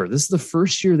more than ever. This is the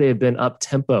first year they have been up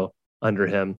tempo under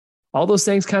him. All those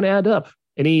things kind of add up.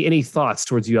 Any thoughts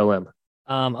towards ULM?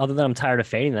 Other than I'm tired of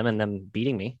fading them and them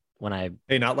beating me when I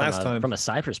not last time from a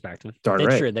side perspective. Darn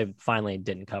right. Sure, they finally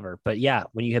didn't cover. But yeah,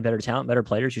 when you have better talent, better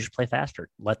players, you should play faster.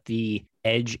 Let the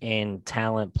edge and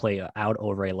talent play out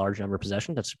over a large number of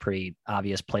possessions. That's a pretty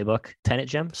obvious playbook tenet,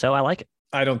 Jim. So I like it.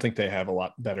 I don't think they have a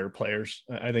lot better players.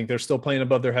 I think they're still playing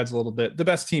above their heads a little bit. The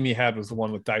best team he had was the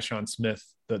one with Dyshawn Smith,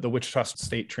 the Wichita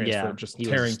State transfer, just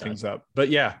tearing things up. But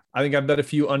yeah, I think I've bet a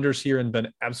few unders here and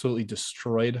been absolutely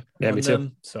destroyed on me them.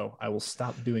 too. So I will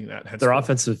stop doing that. Their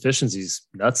offensive efficiency is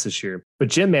nuts this year. But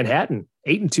Jim, Manhattan,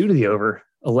 8-2 to the over,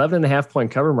 11.5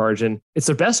 point cover margin. It's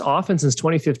their best offense since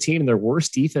 2015 and their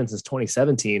worst defense since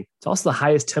 2017. It's also the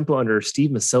highest tempo under Steve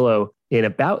Masillo in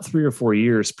about 3 or 4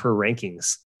 years per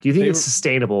rankings. Do you think it's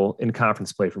sustainable in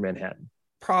conference play for Manhattan?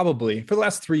 Probably. For the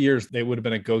last 3 years, they would have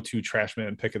been a go-to trash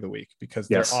man pick of the week because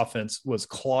their offense was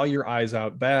claw your eyes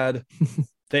out bad.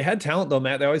 They had talent, though,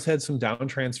 Matt. They always had some down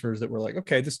transfers that were like,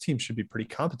 okay, this team should be pretty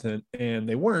competent, and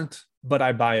they weren't. But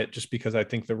I buy it just because I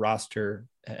think the roster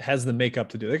has the makeup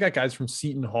to do it. They got guys from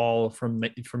Seton Hall, from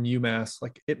UMass.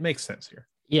 Like, it makes sense here.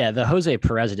 Yeah, the Jose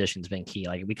Perez edition's been key.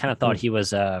 Like, we kind of thought he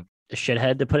was a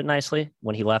shithead, to put it nicely.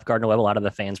 When he left Gardner Webb, a lot of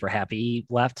the fans were happy he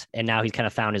left, and now he's kind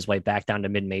of found his way back down to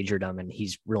mid-majordom, and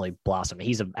he's really blossomed.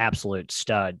 He's an absolute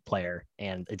stud player,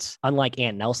 and it's unlike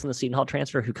Ant Nelson, the Seton Hall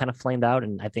transfer, who kind of flamed out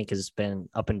and I think has been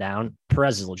up and down.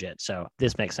 Perez is legit, so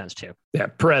this makes sense too. Yeah,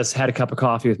 Perez had a cup of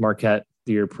coffee with Marquette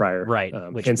the year prior, right?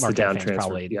 Which hence the down fans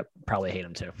transfer. Probably hate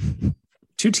him too.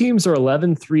 Two teams are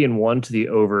 11-3-1 to the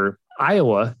over.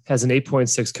 Iowa has an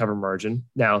 8.6 cover margin.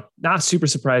 Now, not super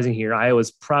surprising here.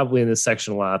 Iowa's probably in this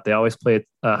section a lot. They always play at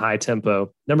a high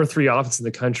tempo. Number 3 offense in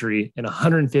the country and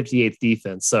 158th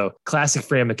defense. So classic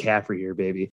Fran McCaffrey here,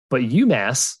 baby. But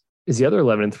UMass is the other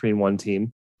 11-3-1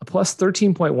 team, a plus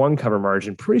 13.1 cover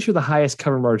margin. Pretty sure the highest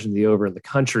cover margin of the over in the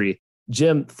country.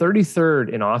 Jim, 33rd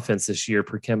in offense this year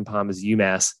per KenPom is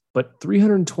UMass, but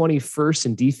 321st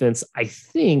in defense. I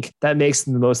think that makes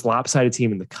them the most lopsided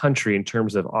team in the country in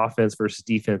terms of offense versus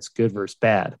defense, good versus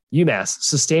bad. UMass,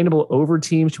 sustainable over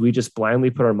team. Should we just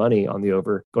blindly put our money on the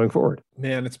over going forward?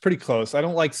 Man, it's pretty close. I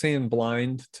don't like saying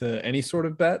blind to any sort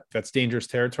of bet. That's dangerous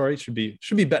territory. Should be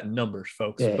betting numbers,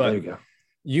 folks. Yeah, but there you go.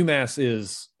 UMass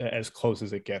is as close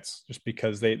as it gets just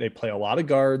because they play a lot of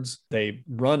guards. They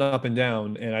run up and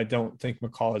down, and I don't think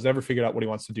McCall has ever figured out what he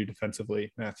wants to do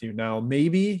defensively, Matthew. Now,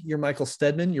 maybe your Michael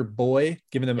Stedman, your boy,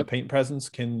 giving them a paint presence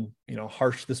can,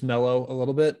 harsh this mellow a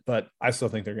little bit, but I still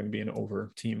think they're going to be an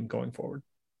over team going forward.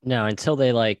 No, until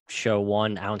they show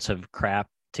 1 ounce of crap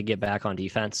to get back on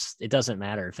defense, it doesn't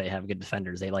matter if they have good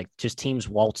defenders. They just teams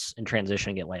waltz in transition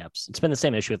and get layups. It's been the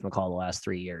same issue with McCall the last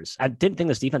 3 years. I didn't think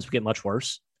this defense would get much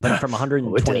worse, but from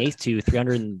 128th to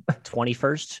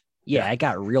 321st, it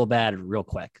got real bad real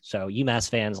quick. So UMass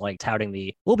fans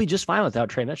touting we'll be just fine without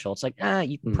Trey Mitchell. It's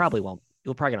you probably won't.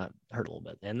 You're probably going to hurt a little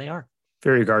bit, and they are.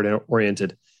 Very guard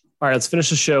oriented. All right, let's finish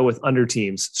the show with under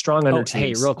teams. Strong under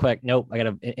teams. Hey, real quick. Nope, I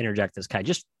got to interject this, Kai.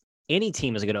 Just any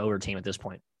team is a good over team at this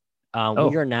point.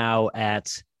 We are now at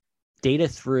data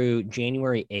through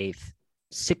January 8th,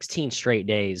 16 straight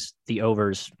days. The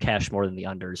overs cash more than the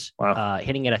unders. Wow.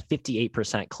 Hitting at a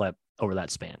 58% clip over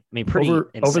that span. I mean, pretty over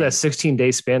that insane.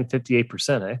 16-day span,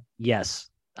 58%, eh? Yes.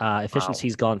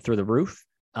 Efficiency's gone through the roof,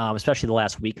 especially the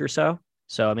last week or so.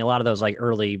 So, I mean, a lot of those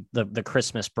early, the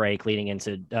Christmas break leading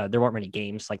into, there weren't many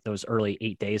games those early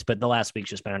 8 days, but the last week's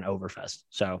just been an overfest.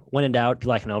 So when in doubt, if you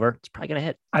like an over, it's probably going to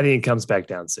hit. I think it comes back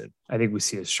down soon. I think we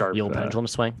see a sharp. The old pendulum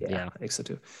swing? Yeah, I think so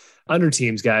too. Under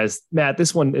teams, guys. Matt,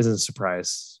 this one isn't a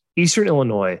surprise. Eastern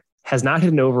Illinois has not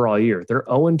hit an over all year. They're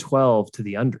 0-12 to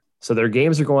the under. So their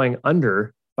games are going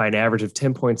under by an average of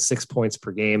 10.6 points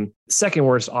per game. Second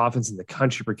worst offense in the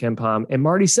country per KenPom. And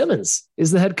Marty Simmons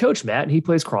is the head coach, Matt, and he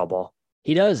plays crawl ball.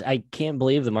 He does. I can't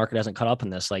believe the market hasn't caught up in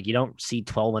this. Like, you don't see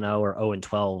 12-0 or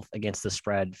 0-12 against the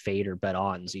spread, fade, or bet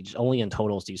ons. You just, only in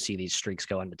totals do you see these streaks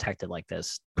go undetected like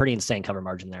this. Pretty insane cover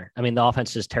margin there. I mean, the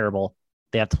offense is terrible.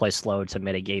 They have to play slow to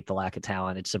mitigate the lack of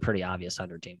talent. It's a pretty obvious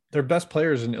under team. Their best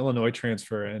player is an Illinois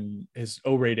transfer, and his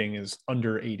O rating is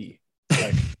under 80.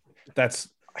 Like, that's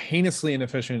heinously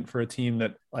inefficient for a team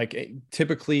that like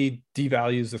typically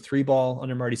devalues the 3-ball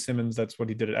under Marty Simmons. That's what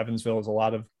he did at Evansville, is a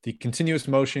lot of the continuous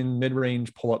motion,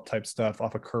 mid-range pull-up type stuff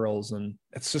off of curls. And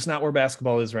it's just not where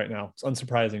basketball is right now. It's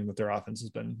unsurprising that their offense has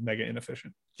been mega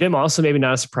inefficient. Jim, also maybe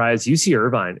not a surprise, UC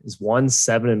Irvine is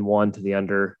 1-7-1 to the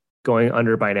under, going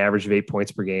under by an average of 8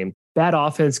 points per game. Bad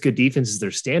offense, good defense is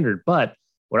their standard. But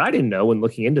what I didn't know when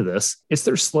looking into this, it's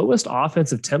their slowest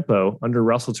offensive tempo under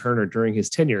Russell Turner during his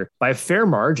tenure by a fair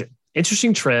margin.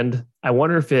 Interesting trend. I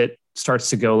wonder if it starts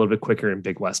to go a little bit quicker in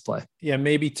Big West play. Yeah,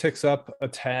 maybe ticks up a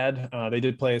tad. They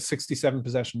did play a 67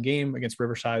 possession game against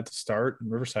Riverside to start, and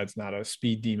Riverside's not a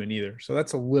speed demon either. So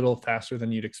that's a little faster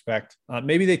than you'd expect.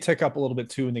 Maybe they tick up a little bit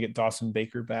too when they get Dawson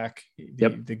Baker back,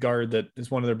 the guard that is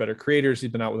one of their better creators.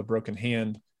 He's been out with a broken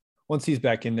hand. Once he's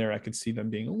back in there, I could see them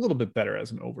being a little bit better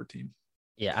as an over team.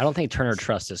 Yeah, I don't think Turner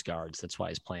trusts his guards. That's why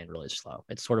he's playing really slow.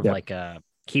 It's sort of like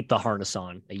keep the harness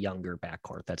on a younger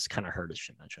backcourt. That's kind of hurt, as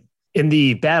you mentioned. In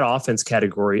the bad offense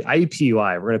category,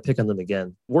 IUPUI, we're going to pick on them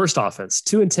again. Worst offense,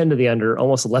 2-10 to the under,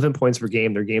 almost 11 points per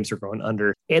game. Their games are going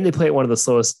under, and they play at one of the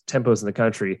slowest tempos in the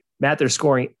country. Matt, they're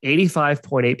scoring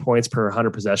 85.8 points per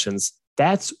 100 possessions.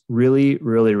 That's really,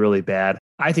 really, really bad.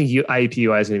 I think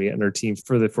IUPUI is going to be an under team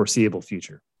for the foreseeable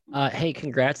future. Hey,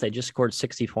 congrats. They just scored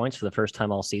 60 points for the first time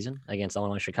all season against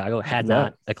Illinois Chicago. Had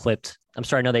not eclipsed. I'm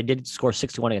sorry. No, they did score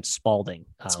 61 against Spalding.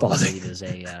 Spalding is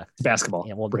a basketball.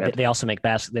 Yeah, well, they also make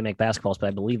basketballs, but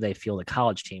I believe they field a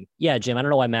college team. Yeah, Jim, I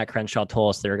don't know why Matt Crenshaw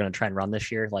told us they were going to try and run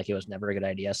this year. Like, it was never a good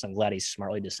idea. So I'm glad he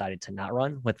smartly decided to not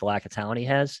run with the lack of talent he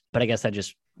has. But I guess that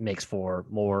just makes for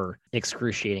more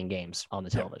excruciating games on the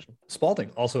television.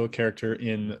 Spalding, also a character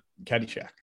in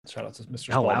Caddyshack. Shout out to Mr.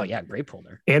 Spalding. Oh, wow. Yeah, great pull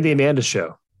there. And the Amanda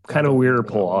Show. Kind of weirder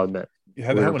pull, I'll admit.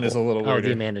 Yeah, that one is a little weird. Oh,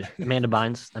 the Amanda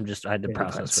Bynes. I had to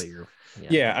process what you're.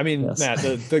 Yeah, I mean, yes. Matt,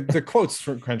 the quotes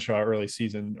from Crenshaw early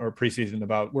season or preseason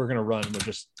about we're going to run were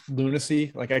just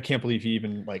lunacy. Like, I can't believe he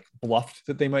even like bluffed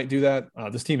that they might do that.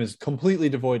 This team is completely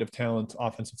devoid of talent,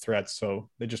 offensive threats, so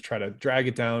they just try to drag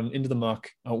it down into the muck.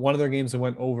 One of their games that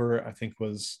went over, I think,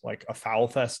 was like a foul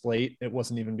fest late. It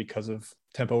wasn't even because of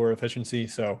tempo or efficiency.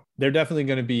 So they're definitely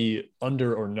going to be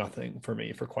under or nothing for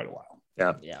me for quite a while.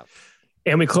 Yeah.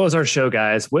 And we close our show,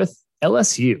 guys, with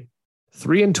LSU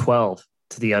 3-12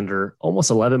 to the under, almost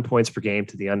 11 points per game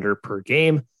to the under per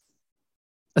game.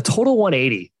 A total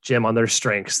 180, Jim, on their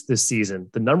strengths this season.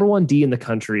 The number 1 D in the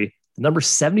country, the number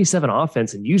 77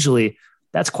 offense, and usually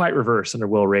that's quite reverse under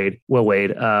Will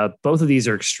Wade. Both of these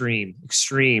are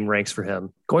extreme ranks for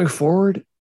him. Going forward,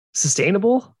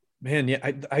 sustainable? Man,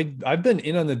 yeah, I've been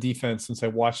in on the defense since I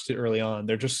watched it early on.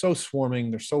 They're just so swarming.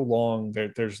 They're so long.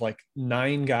 There's like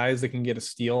 9 guys that can get a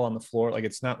steal on the floor. Like,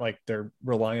 it's not like they're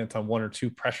reliant on 1 or 2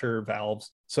 pressure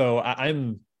valves. So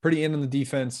I'm pretty in on the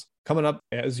defense. Coming up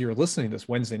as you're listening this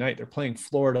Wednesday night, they're playing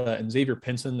Florida, and Xavier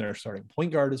Pinson, their starting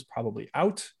point guard, is probably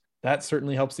out. That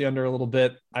certainly helps the under a little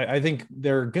bit. I think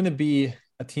they're going to be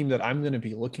a team that I'm going to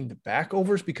be looking to back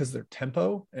overs because of their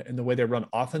tempo and the way they run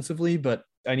offensively, but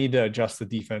I need to adjust the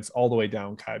defense all the way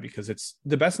down, Kai, because it's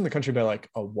the best in the country by like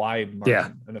a wide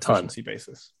margin, an efficiency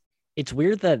basis. It's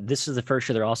weird that this is the first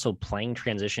year they're also playing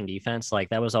transition defense. Like,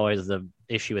 that was always the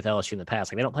issue with LSU in the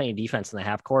past. Like, they don't play any defense in the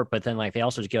half court, but then like they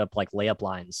also just give up like layup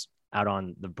lines out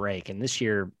on the break. And this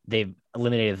year they've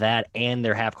eliminated that, and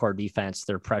their half court defense,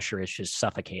 their pressure is just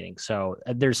suffocating. So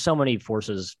there's so many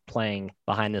forces playing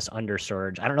behind this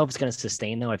undersurge. I don't know if it's going to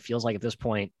sustain though. It feels like at this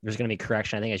point there's going to be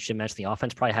correction. I think I should mention the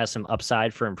offense probably has some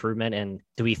upside for improvement. And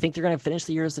do we think they're going to finish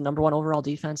the year as the number 1 overall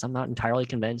defense? I'm not entirely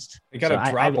convinced. They got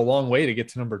to drop a long way to get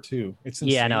to number 2. It's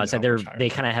insane. Yeah, no, it's like they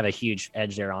kind of have a huge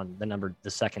edge there on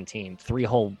the second team. 3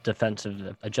 whole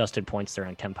defensive adjusted points there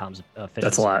on Ken Palm's efficiency.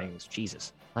 That's a lot. Ratings.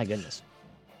 Jesus, my goodness.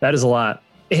 That is a lot.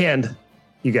 And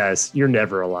you guys, you're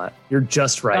never a lot. You're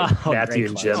just right, Matthew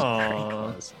and Jim.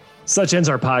 Such ends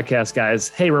our podcast, guys.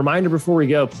 Hey, reminder before we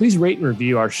go, please rate and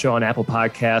review our show on Apple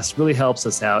Podcasts. Really helps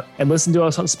us out. And listen to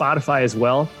us on Spotify as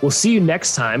well. We'll see you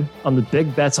next time on the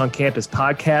Big Bets on Campus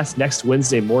podcast next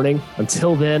Wednesday morning.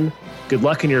 Until then, good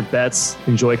luck in your bets.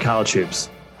 Enjoy college hoops.